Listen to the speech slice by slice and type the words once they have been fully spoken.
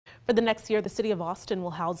For the next year, the city of Austin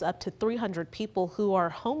will house up to 300 people who are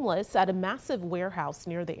homeless at a massive warehouse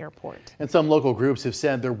near the airport. And some local groups have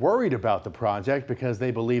said they're worried about the project because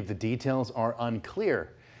they believe the details are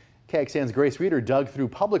unclear. KXAN's Grace Reeder dug through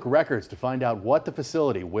public records to find out what the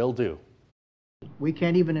facility will do. We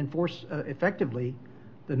can't even enforce effectively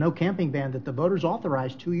the no camping ban that the voters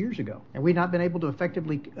authorized 2 years ago. And we've not been able to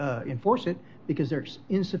effectively enforce it because there's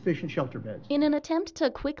insufficient shelter beds. In an attempt to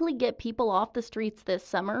quickly get people off the streets this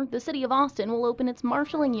summer, the city of Austin will open its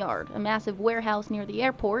marshaling yard, a massive warehouse near the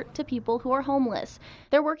airport, to people who are homeless.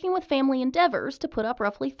 They're working with Family Endeavors to put up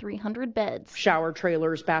roughly 300 beds. Shower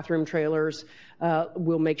trailers, bathroom trailers.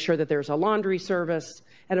 We'll make sure that there's a laundry service.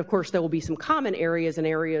 And of course, there will be some common areas and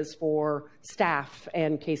areas for staff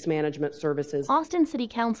and case management services. Austin City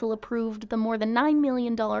Council approved the more than $9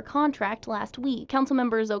 million contract last week.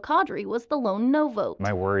 Councilmember Zoe Caudry was the lone no vote.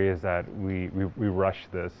 My worry is that we rush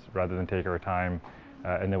this rather than take our time,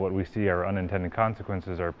 and then what we see are unintended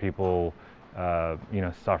consequences are people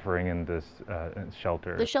suffering in this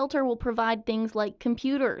shelter. The shelter will provide things like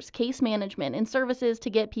computers, case management, and services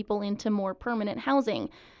to get people into more permanent housing.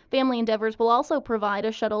 Family Endeavors will also provide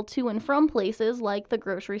a shuttle to and from places like the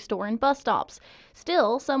grocery store and bus stops.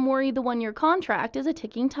 Still, some worry the one-year contract is a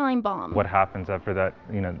ticking time bomb. What happens after that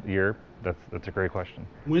year? That's a great question.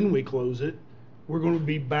 When we close it, we're going to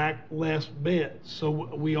be back less beds. So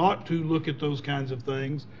we ought to look at those kinds of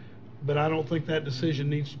things, but I don't think that decision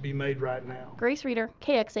needs to be made right now. Grace Reeder,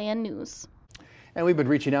 KXAN News. And we've been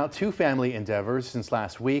reaching out to Family Endeavors since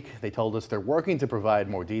last week. They told us they're working to provide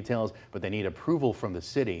more details, but they need approval from the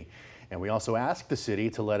city. And we also asked the city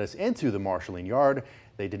to let us into the marshaling yard.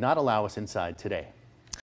 They did not allow us inside today.